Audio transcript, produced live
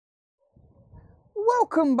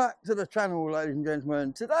Welcome back to the channel, ladies and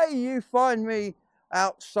gentlemen. Today you find me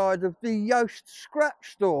outside of the Yoast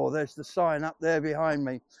scratch store. There's the sign up there behind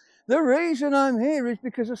me. The reason I'm here is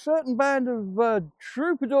because a certain band of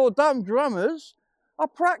troubadour dumb drummers are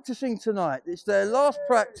practicing tonight. It's their last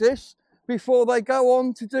practice before they go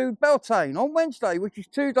on to do Beltane on Wednesday, which is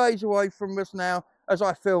 2 days away from us now as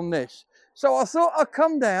I film this. So I thought I'd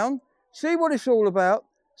come down, see what it's all about,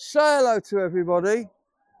 say hello to everybody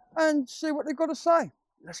and see what they've got to say.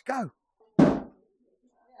 Let's go.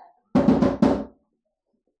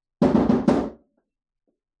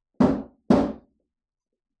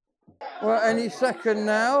 Well, any second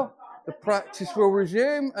now, the practice will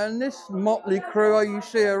resume, and this motley crew you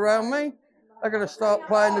see around me are going to start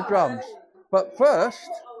playing the drums. But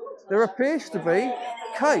first, there appears to be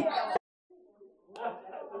cake.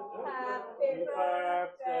 Happy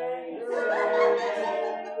birthday to you.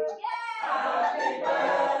 Happy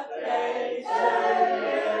birthday to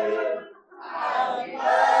you. Happy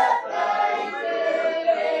birthday to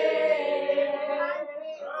you.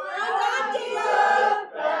 Happy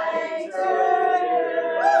birthday to you.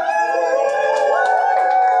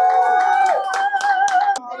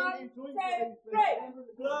 1, 2, 3.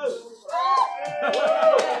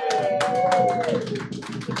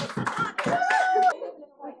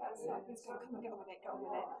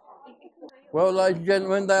 Well, ladies and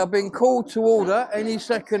gentlemen, they are being called to order any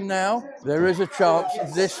second now. There is a chance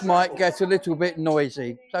this might get a little bit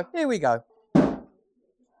noisy. So here we go.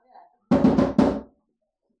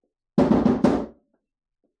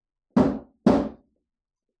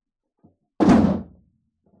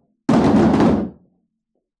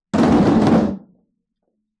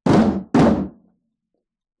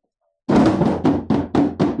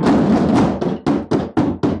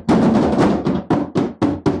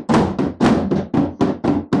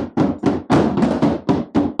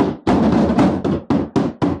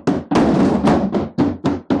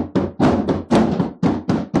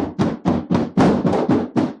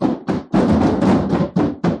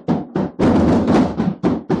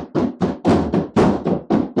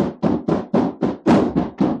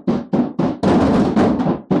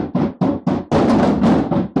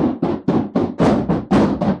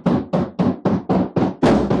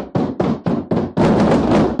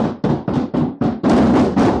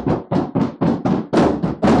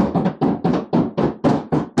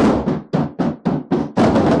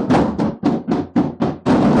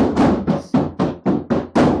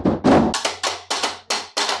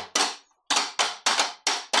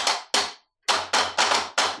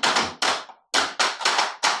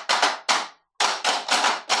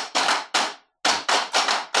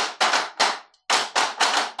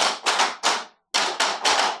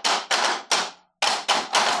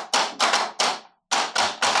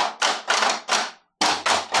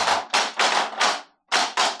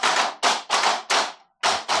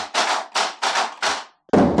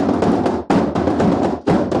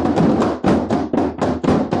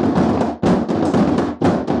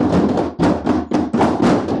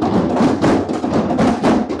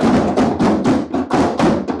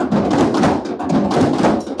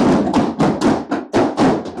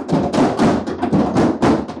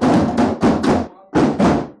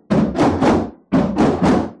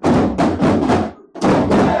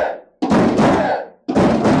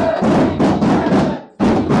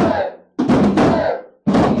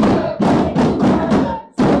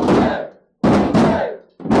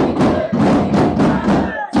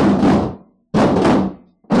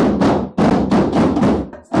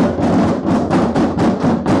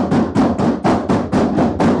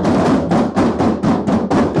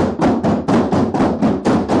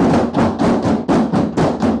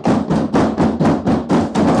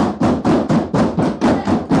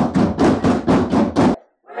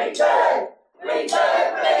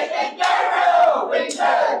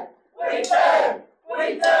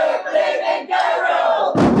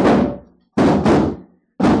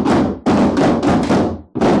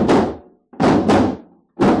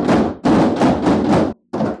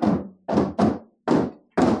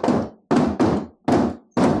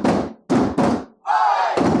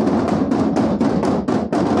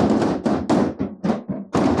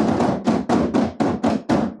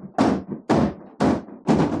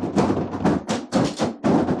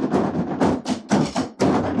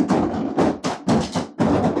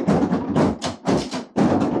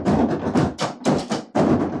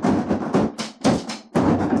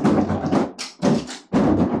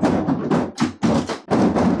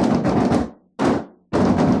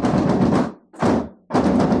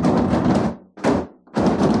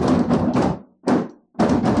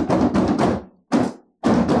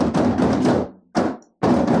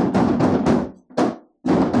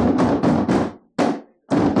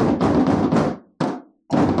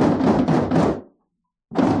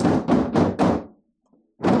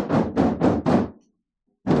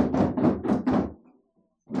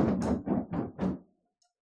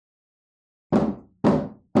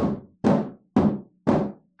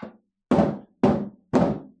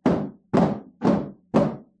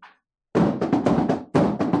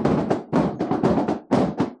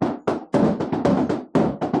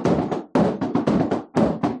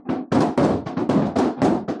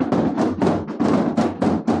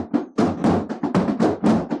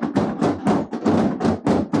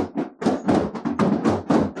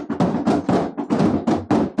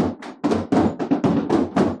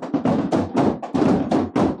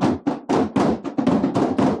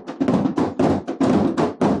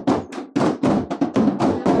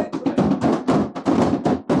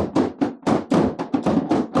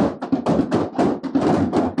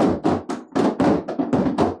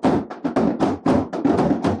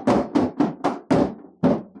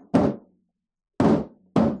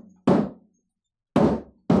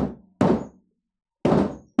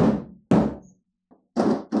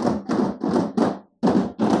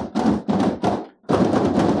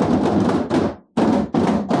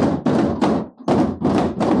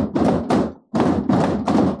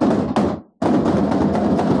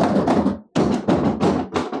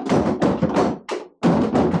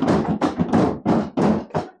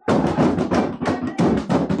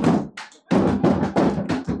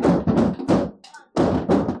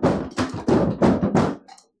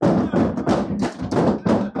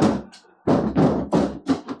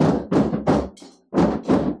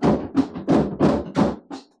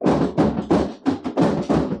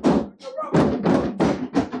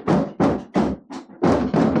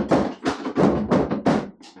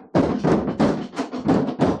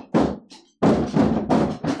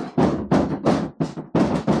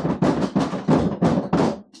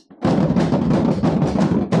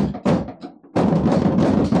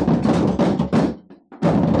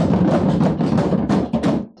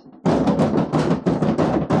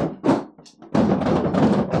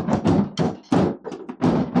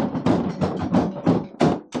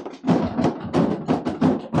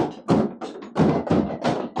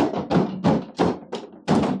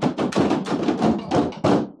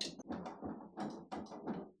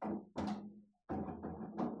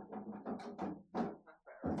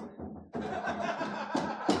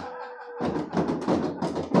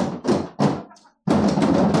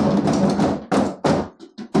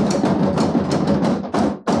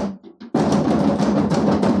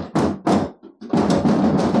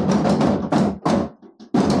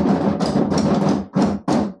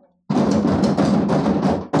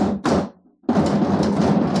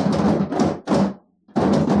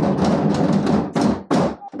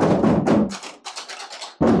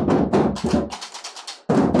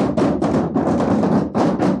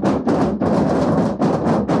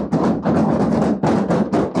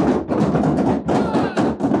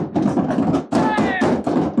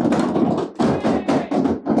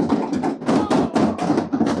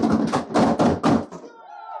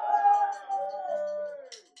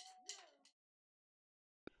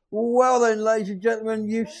 Well then, ladies and gentlemen,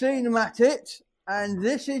 you've seen them at it, and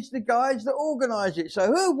this is the guys that organise it. So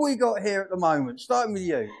who have we got here at the moment? Starting with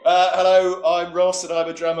you. Hello, I'm Ross and I'm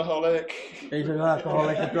a dramaholic. He's an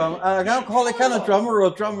alcoholic, a drummer, an alcoholic and a drummer, or a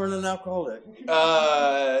drummer and an alcoholic?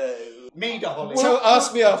 Meadaholic. So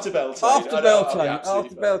ask me after Beltane.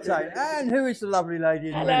 After Beltane. And who is the lovely lady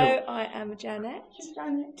in the middle? Hello, I am Janet.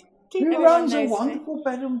 Who Everyone runs a knows me. wonderful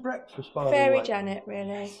bed and breakfast, by the way. Fairy Janet,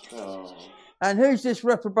 really. Oh. And who's this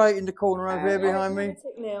reprobate in the corner over here behind me?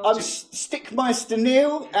 Neil. I'm Stickmeister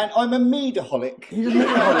Neil, and I'm a Meadaholic. He's a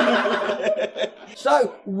alcoholic.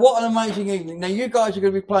 So, what an amazing evening. Now, you guys are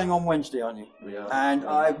going to be playing on Wednesday, aren't you? We are. And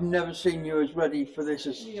I've never seen you as ready for this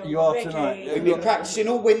as you are tonight. We've been practicing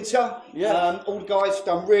all winter. Yeah. All the guys have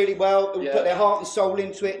done really well. They've Yeah. put their heart and soul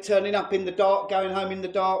into it, turning up in the dark, going home in the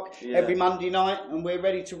dark Yeah. every Monday night, and we're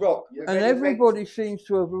ready to rock. We're And ready, everybody seems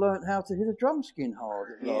to have learnt how to hit a drum skin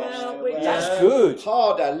hard at last. Well, we That's just- good.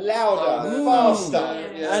 harder, louder, faster.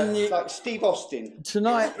 Yeah. And It's like Steve Austin.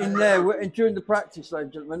 tonight in there, during the practice, ladies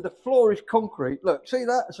and gentlemen, the floor is concrete. Look, see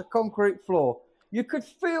that? It's a concrete floor. You could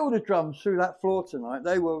feel the drums through that floor tonight.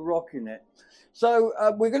 They were rocking it. So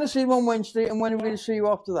we're going to see them on Wednesday, and when are we going to see you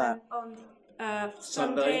after that? On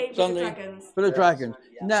Sunday. Sunday with the Dragons. For the Dragons.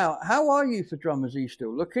 Now, how are you for drummers? Are you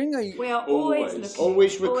still looking? Are you... We are always Always. looking.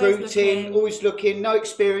 Always recruiting, looking. always looking, no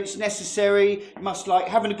experience necessary. You must like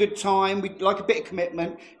having a good time. We like a bit of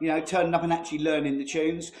commitment, you know, turning up and actually learning the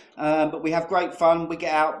tunes. But we have great fun. We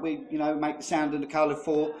get out, we, you know, make the sound and the colour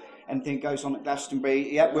for anything goes on at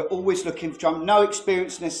Glastonbury. Yeah, we're always looking for drum. No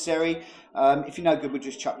experience necessary. If you're no good, we'll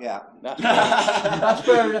just chuck you out. That's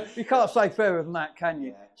fair enough. You can't say fairer than that, can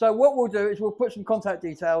you? So what we'll do is we'll put some contact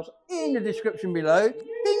details in the description below. Ding,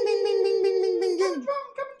 ding, ding, ding, ding, ding, ding, ding.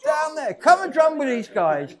 Down there. Come and drum with these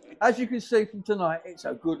guys. As you can see from tonight, it's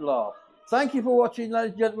a good laugh. Thank you for watching,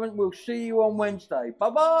 ladies and gentlemen. We'll see you on Wednesday.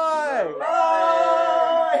 Bye-bye.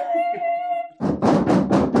 Bye.